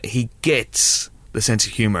life, but he gets the sense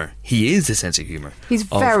of humour. He is the sense of humour. He's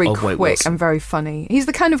of very Wade quick Wilson. and very funny. He's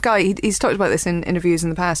the kind of guy, he's talked about this in interviews in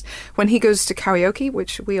the past, when he goes to karaoke,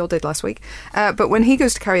 which we all did last week, but when he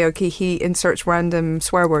goes to karaoke, he inserts random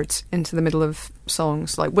swear words into the middle of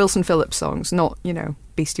songs, like Wilson Phillips songs, not,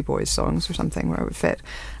 Beastie Boys songs or something where it would fit.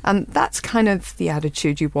 And that's kind of the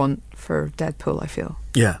attitude you want for Deadpool, I feel.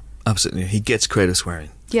 Yeah, absolutely. He gets creative swearing.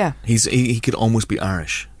 Yeah. He could almost be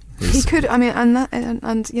Irish. He could, I mean,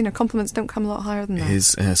 and compliments don't come a lot higher than that.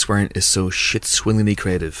 His swearing is so shit-swillingly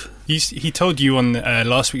creative. He told you on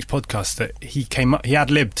last week's podcast that he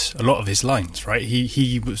ad-libbed a lot of his lines, right?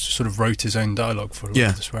 He was sort of wrote his own dialogue for a lot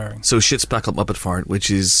of the swearing. So shit's back up Muppet fart, which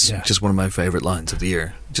is just one of my favourite lines of the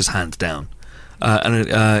year, just hands down. And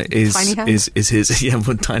it is Tiny hands? is his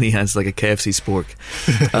with tiny hands like a KFC spork,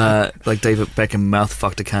 like David Beckham mouth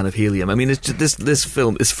fucked a can of helium. I mean, it's just, this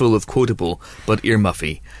film is full of quotable but ear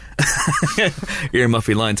muffy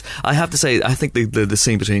lines. I have to say, I think the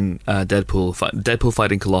scene between Deadpool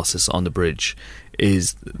fighting Colossus on the bridge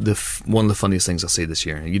is one of the funniest things I'll see this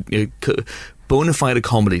year. Bona fide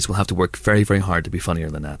comedies will have to work very, very hard to be funnier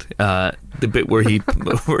than that. The bit where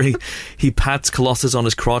he pats Colossus on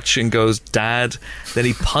his crotch and goes, "Dad," then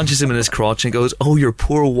he punches him in his crotch and goes, "Oh, your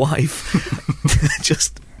poor wife."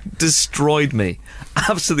 Just destroyed me.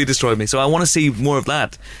 Absolutely destroyed me. So I want to see more of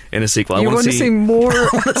that in a sequel. You I want to see more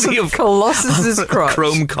see of Colossus's crotch.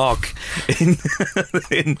 chrome cock in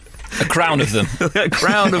A crown of them. a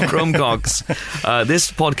crown of chrome cocks. This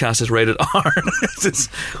podcast is rated R.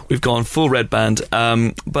 We've gone full red band.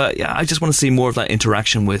 But yeah, I just want to see more of that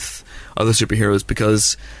interaction with other superheroes,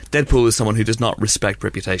 because Deadpool is someone who does not respect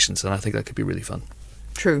reputations, and I think that could be really fun.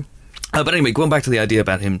 True. But anyway, going back to the idea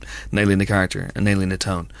about him nailing the character and nailing the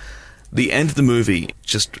tone. the end of the movie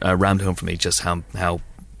just rammed home for me just how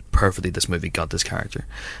perfectly this movie got this character.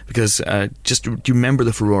 Because do you remember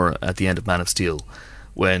the furore at the end of Man of Steel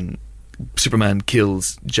when Superman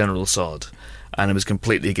kills General Zod and it was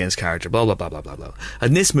completely against character, blah blah blah blah blah blah.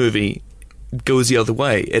 And this movie goes the other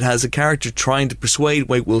way. It has a character trying to persuade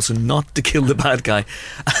Wade Wilson not to kill the bad guy,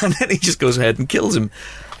 and then he just goes ahead and kills him.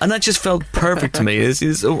 And that just felt perfect to me.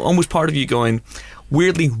 It's almost part of you going,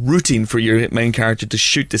 weirdly rooting for your main character to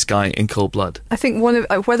shoot this guy in cold blood. I think one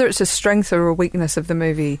of whether it's a strength or a weakness of the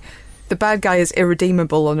movie, the bad guy is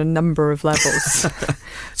irredeemable on a number of levels.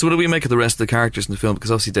 So what do we make of the rest of the characters in the film?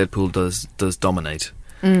 Because obviously Deadpool does dominate.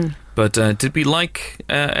 But did we like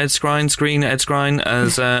Ed Skrein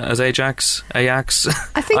as Ajax?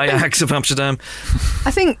 I think Ajax of Amsterdam?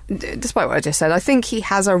 I think, despite what I just said, I think he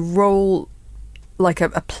has a role, like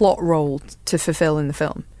a plot role to fulfill in the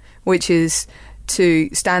film, which is to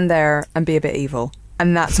stand there and be a bit evil.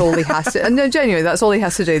 And that's all he has to... And no, genuinely, that's all he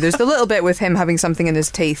has to do. There's the little bit with him having something in his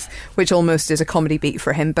teeth, which almost is a comedy beat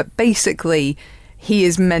for him. But basically, he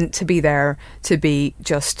is meant to be there to be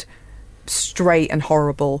just straight and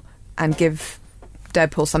horrible and give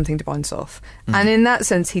Deadpool something to bounce off. And in that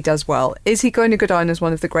sense, he does well. Is he going to go down as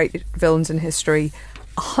one of the great villains in history?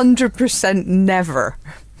 100% never.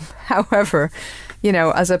 However, you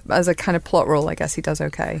know, as a kind of plot role, I guess he does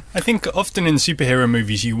okay. I think often in superhero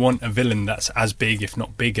movies you want a villain that's as big, if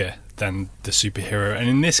not bigger, than the superhero. And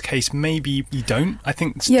in this case, maybe you don't. I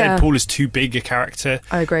think Deadpool is too big a character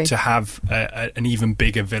I agree. to have an even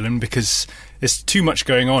bigger villain, because there's too much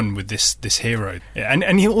going on with this hero.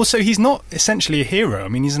 And he's not essentially a hero. I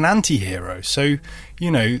mean, he's an anti-hero. So,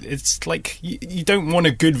 you know, it's like you don't want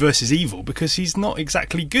a good versus evil, because he's not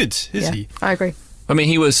exactly good, is he? I agree. I mean,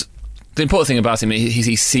 the important thing about him,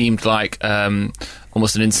 he seemed like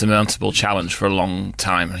almost an insurmountable challenge for a long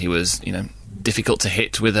time. He was, you know, difficult to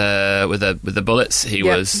hit with the bullets. He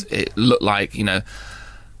was. It looked like, you know,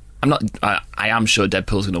 I am sure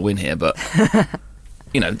Deadpool's going to win here, but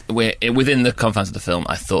you know, within the confines of the film,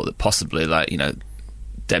 I thought that possibly, like, you know,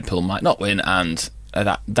 Deadpool might not win, and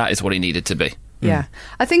that is what he needed to be. Yeah,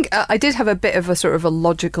 I think I did have a bit of a sort of a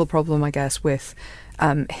logical problem, I guess, with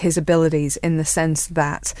his abilities, in the sense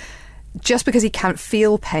that just because he can't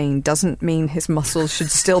feel pain doesn't mean his muscles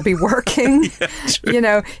should still be working. You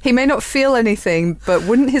know, he may not feel anything, but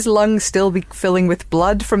wouldn't his lungs still be filling with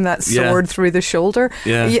blood from that sword through the shoulder?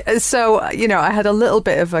 Yeah. So, you know, I had a little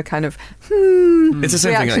bit of a kind of it's the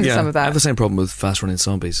same reaction thing. to some of that. I have the same problem with fast running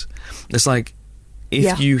zombies. It's like,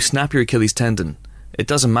 if you snap your Achilles tendon, it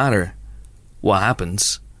doesn't matter what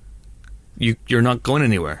happens. You're not going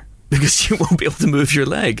anywhere, because you won't be able to move your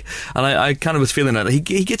leg. And I kind of was feeling that. He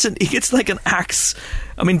gets like an axe.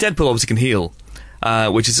 I mean, Deadpool obviously can heal,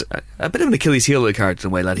 which is a bit of an Achilles heel of the character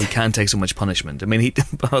in a way, that he can take so much punishment. I mean,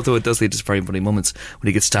 although it does lead to very funny moments when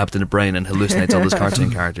he gets stabbed in the brain and hallucinates all those cartoon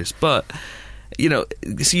characters. But, you know,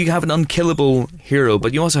 so you have an unkillable hero,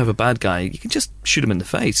 but you also have a bad guy. You can just shoot him in the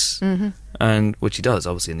face. And which he does,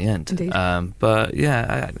 obviously, in the end. Indeed. But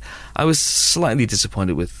yeah, I was slightly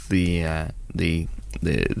disappointed with the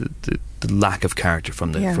lack of character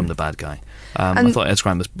from the bad guy. I thought Ed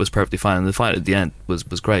Skrein was perfectly fine, and the fight at the end was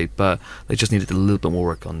great, but they just needed a little bit more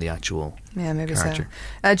work on the actual character.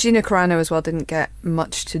 So. Gina Carano as well didn't get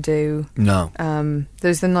much to do. No.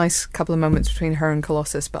 There's a nice couple of moments between her and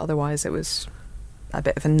Colossus, but otherwise it was a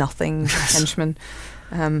bit of a nothing henchman.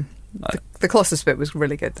 The Colossus bit was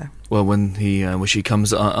really good, though. Well, when she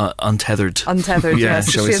comes untethered. Untethered, yes.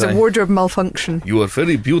 She has a wardrobe malfunction. You are a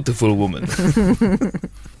very beautiful woman.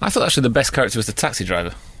 I thought actually the best character was the taxi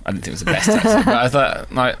driver. I didn't think it was the best taxi, but I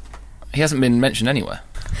thought, like, he hasn't been mentioned anywhere.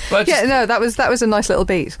 That was a nice little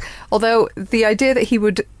beat. Although the idea that he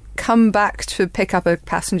would come back to pick up a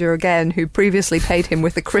passenger again who previously paid him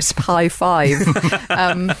with a crisp high five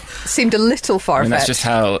seemed a little far-fetched. I mean, that's just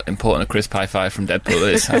how important a crisp high five from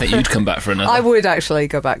Deadpool is. I think you'd come back for another. I would actually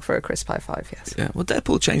go back for a crisp high five, yes. Yeah, well,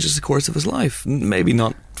 Deadpool changes the course of his life. Maybe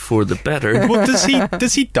not for the better. Well, does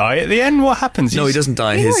he die at the end? What happens? No, he doesn't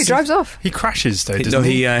die. He drives off. He crashes, though, doesn't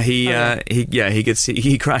he?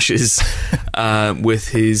 He crashes with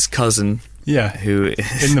his cousin. Yeah, who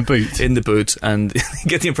in the boot, and you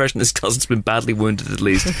get the impression his cousin's been badly wounded at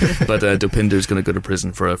least. But Dopinder's going to go to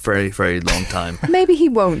prison for a very, very long time. Maybe he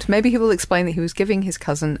won't. Maybe he will explain that he was giving his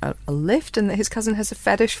cousin a lift, and that his cousin has a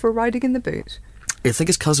fetish for riding in the boot. I think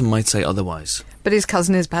his cousin might say otherwise. But his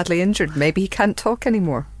cousin is badly injured. Maybe he can't talk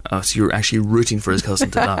anymore. Oh, so you're actually rooting for his cousin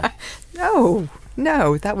to die?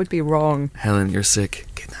 No, that would be wrong. Helen, you're sick.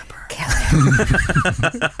 Kidnap her. Kill him.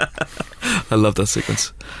 I love that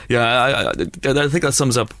sequence. Yeah, I think that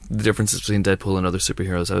sums up the differences between Deadpool and other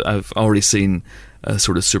superheroes. I've already seen a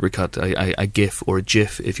sort of supercut, a GIF or a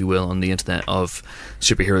GIF, if you will, on the internet of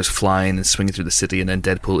superheroes flying and swinging through the city, and then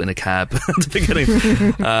Deadpool in a cab at the beginning,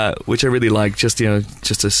 which I really like.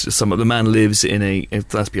 The man lives in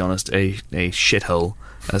let's be honest, a shithole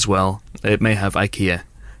as well. It may have IKEA,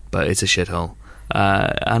 but it's a shithole,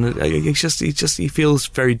 and he feels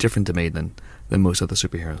very different to me than most other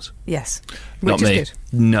superheroes. Yes. Not Which me. is good.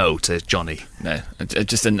 No, to Johnny. No,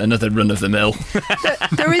 just another run of the mill.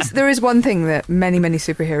 There is one thing that many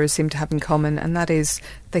superheroes seem to have in common, and that is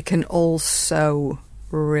they can all sew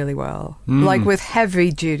really well. Like with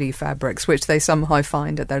heavy duty fabrics, which they somehow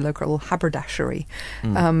find at their local haberdashery.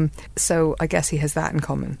 So I guess he has that in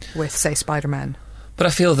common with, say, Spider-Man. But I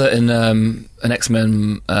feel that in an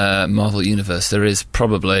X-Men Marvel universe, there is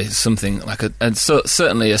probably something like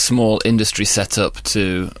certainly a small industry set up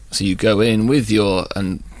so you go in with pick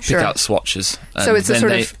Sure. out swatches. So it's a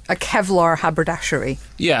sort of a Kevlar haberdashery.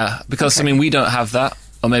 Yeah, because Okay. we don't have that.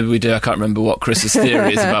 Or maybe we do. I can't remember what Chris's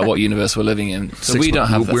theory is about what universe we're living in. So we don't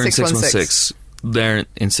have that. We're in 616. 616. They're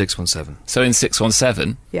in 617. So in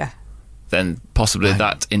 617, Yeah. then possibly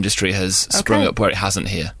that industry has sprung Okay. up where it hasn't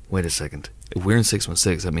here. Wait a second. If we're in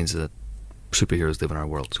 616, that means that superheroes live in our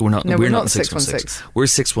world. So we're not. No, we're we're not not in 616. We're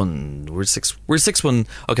 61. We're 61.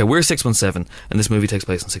 Okay, we're 617, and this movie takes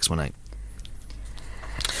place in 618.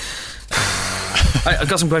 I've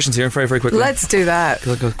got some questions here, very quickly. Let's do that.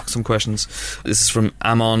 I've got some questions. This is from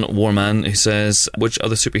Amon Warman, who says, which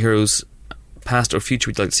other superheroes, past or future,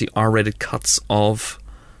 would you like to see R-rated cuts of?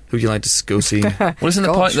 Who would you like to go see? Well, isn't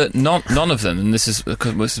the Gosh. point that none of them, and it's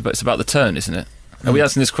about the turn, isn't it? Are we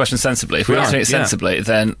answering this question sensibly? If we're We are, answering it yeah. sensibly,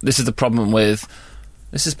 then this is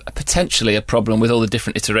potentially a problem with all the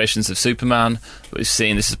different iterations of Superman that we've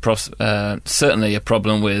seen. This is certainly a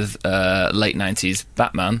problem with late 90s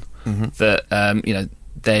Batman, that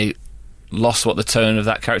they lost what the tone of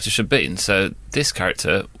that character should be. And so this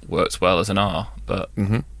character works well as an R, but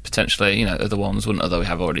potentially, other ones wouldn't, although we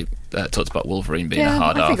have already talked about Wolverine being a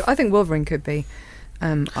hard R. I think Wolverine could be.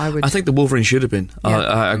 I think the Wolverine should have been. Yeah.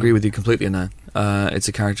 I agree with you completely on that. It's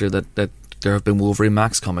a character that there have been Wolverine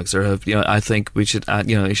Max comics. There have, I think we should,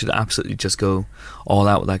 you should absolutely just go all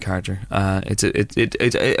out with that character.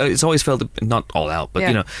 It's always felt not all out,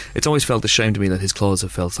 but it's always felt a shame to me that his claws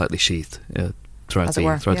have felt slightly sheathed. Throughout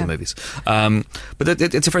the movies. But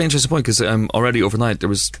it's a very interesting point, because already overnight there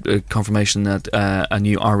was confirmation that a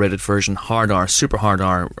new R-rated version, super hard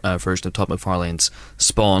R version of Todd McFarlane's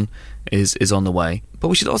Spawn is on the way. But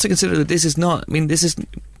we should also consider that this is not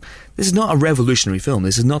a revolutionary film.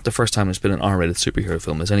 This is not the first time there's been an R-rated superhero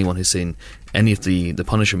film, as anyone who's seen any of the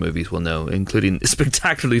Punisher movies will know, including the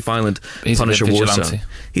spectacularly violent Punisher Warzone.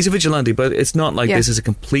 He's a vigilante, but it's not like this is a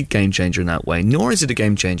complete game changer in that way, nor is it a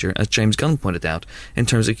game changer, as James Gunn pointed out, in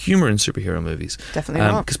terms of humour in superhero movies. Definitely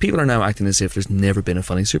not. Because people are now acting as if there's never been a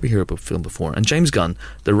funny superhero film before. And James Gunn,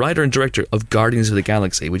 the writer and director of Guardians of the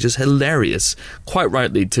Galaxy, which is hilarious, quite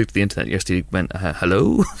rightly took to the internet yesterday, went,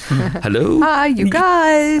 hello? Hello? Hi, you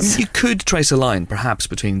guys. You could trace a line, perhaps,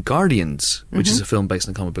 between Guardians, which is a film based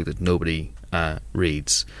on a comic book that nobody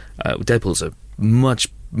reads. Deadpool's a much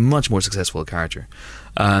more successful character.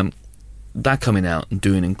 That coming out and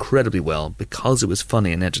doing incredibly well because it was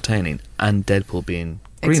funny and entertaining, and Deadpool being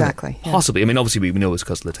greenlit. Exactly, yeah. Possibly. I mean, obviously we know it's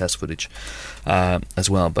because of the test footage as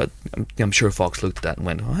well, but I'm sure Fox looked at that and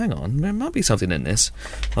went, oh, hang on, there might be something in this,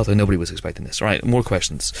 although nobody was expecting this. Right, more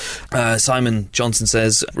questions. Simon Johnson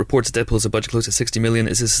says, reports that Deadpool has a budget close to 60 million.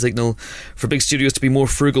 Is this a signal for big studios to be more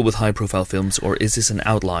frugal with high profile films, or is this an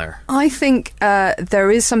outlier? I think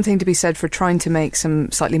there is something to be said for trying to make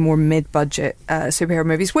some slightly more mid-budget superhero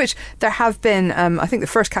movies, which there have been. I think the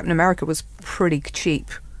first Captain America was pretty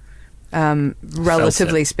cheap.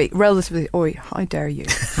 Relatively speak. Oi, how dare you?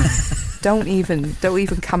 Don't even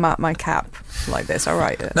come at my cap like this. All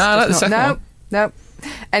right. No, I like the second one. No.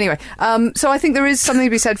 Anyway, so I think there is something to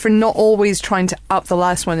be said for not always trying to up the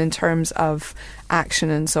last one in terms of action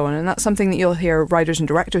and so on, and that's something that you'll hear writers and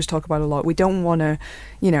directors talk about a lot. We don't want to,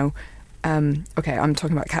 okay, I'm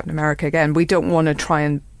talking about Captain America again. We don't want to try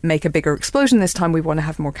and make a bigger explosion this time. We want to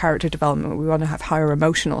have more character development. We want to have higher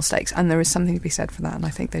emotional stakes, and there is something to be said for that, and I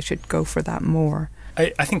think they should go for that more.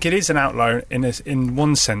 I think it is an outlier in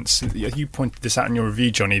one sense. You pointed this out in your review,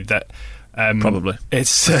 Johnny, that probably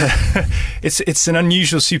it's an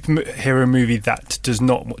unusual superhero movie that does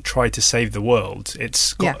not try to save the world.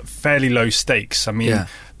 It's got fairly low stakes. I mean,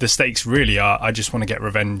 the stakes really are, I just want to get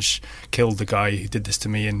revenge, kill the guy who did this to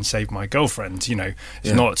me and save my girlfriend.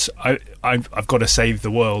 It's not, I've got to save the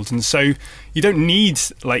world. And so you don't need,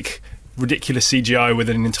 like, ridiculous CGI with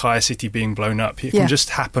an entire city being blown up. It can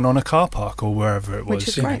just happen on a car park or wherever it was.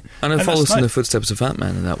 Which is great. And it follows in the footsteps of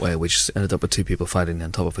Ant-Man in that way, which ended up with two people fighting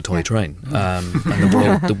on top of a toy train. And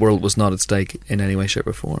the world was not at stake in any way, shape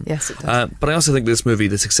or form. Yes, it does. But I also think this movie,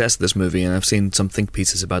 the success of this movie, and I've seen some think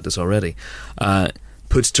pieces about this already,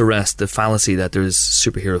 puts to rest the fallacy that there is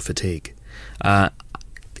superhero fatigue.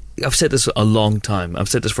 I've said this a long time. I've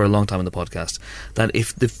said this for a long time on the podcast, that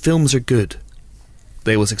if the films are good,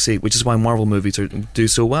 they will succeed, which is why Marvel movies do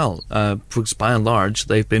so well. Because by and large,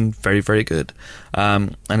 they've been very, very good.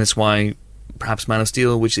 And it's why perhaps Man of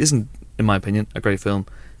Steel, which isn't, in my opinion, a great film,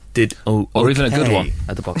 did or even a good one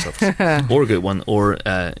at the box office, or a good one, or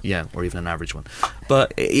even an average one.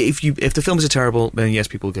 But if the films are terrible, then yes,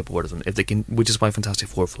 people will get bored of them. If they can, which is why Fantastic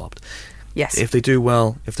Four flopped. Yes. If they do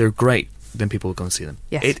well, if they're great, then people will go and see them.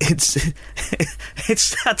 Yes.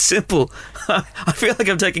 It's that simple. I feel like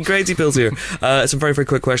I'm taking crazy pills here. Some very, very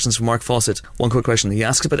quick questions from Mark Fawcett. One quick question. He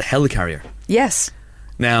asks about the helicarrier. Yes.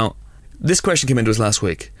 Now, this question came into us last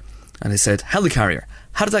week, and he said, helicarrier,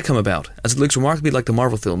 how did that come about? As it looks remarkably like the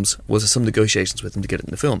Marvel films, was there some negotiations with them to get it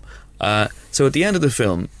in the film? So at the end of the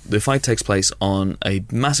film, the fight takes place on a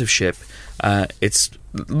massive ship. It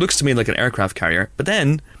looks to me like an aircraft carrier, but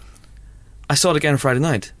then I saw it again on Friday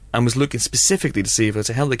night and was looking specifically to see if it's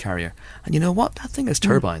a helicarrier. And you know what? That thing has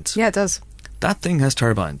turbines. Yeah, it does. That thing has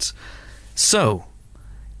turbines. So,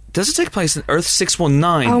 does it take place in Earth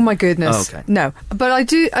 619? Oh my goodness. Oh, okay. No. But I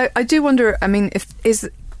do wonder, I mean,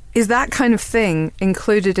 is that kind of thing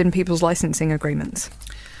included in people's licensing agreements?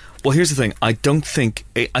 Well, here's the thing. I think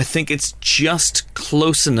it's just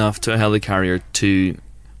close enough to a helicarrier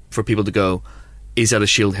for people to go, is that a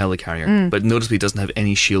SHIELD helicarrier? But noticeably it doesn't have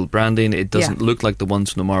any SHIELD branding. It doesn't look like the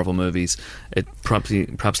ones from the Marvel movies. It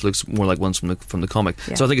perhaps looks more like ones from the comic.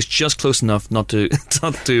 Yeah. So I think it's just close enough not to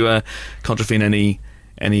contravene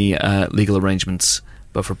any legal arrangements,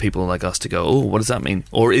 but for people like us to go, oh, what does that mean?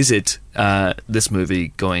 Or is it this movie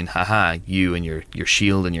going, haha, you and your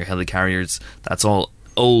SHIELD and your helicarriers, that's all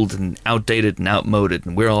old and outdated and outmoded,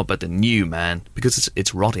 and we're all about the new, man, because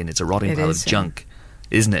it's rotting. It's a rotting pile of junk,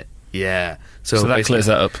 isn't it? Yeah. So that clears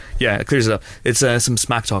that up. Yeah, it clears it up. It's some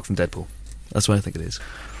smack talk from Deadpool. That's what I think it is.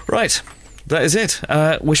 Right. That is it.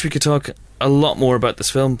 Wish we could talk a lot more about this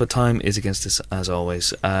film, but time is against us as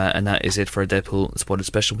always. And that is it for a Deadpool Spotted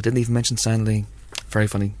special. We didn't even mention Stan Lee. Very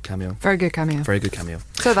funny cameo. Very good cameo. Very good cameo.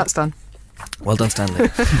 So that's done. Well done, Stanley.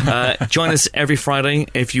 Join us every Friday,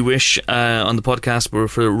 if you wish, on the podcast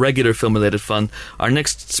for regular film-related fun. Our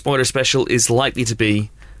next spoiler special is likely to be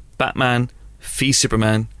Batman v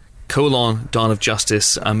Superman: Dawn of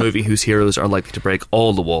Justice, a movie whose heroes are likely to break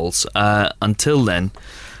all the walls. Until then,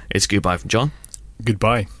 it's goodbye from John.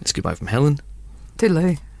 Goodbye. It's goodbye from Helen.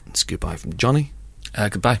 Toodaloo. It's goodbye from Johnny.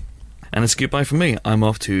 Goodbye. And it's goodbye from me. I'm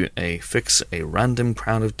off to fix a random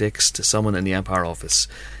crown of dicks to someone in the Empire office.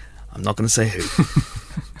 I'm not going to say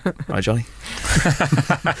who. Right, Johnny?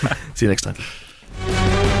 See you next time.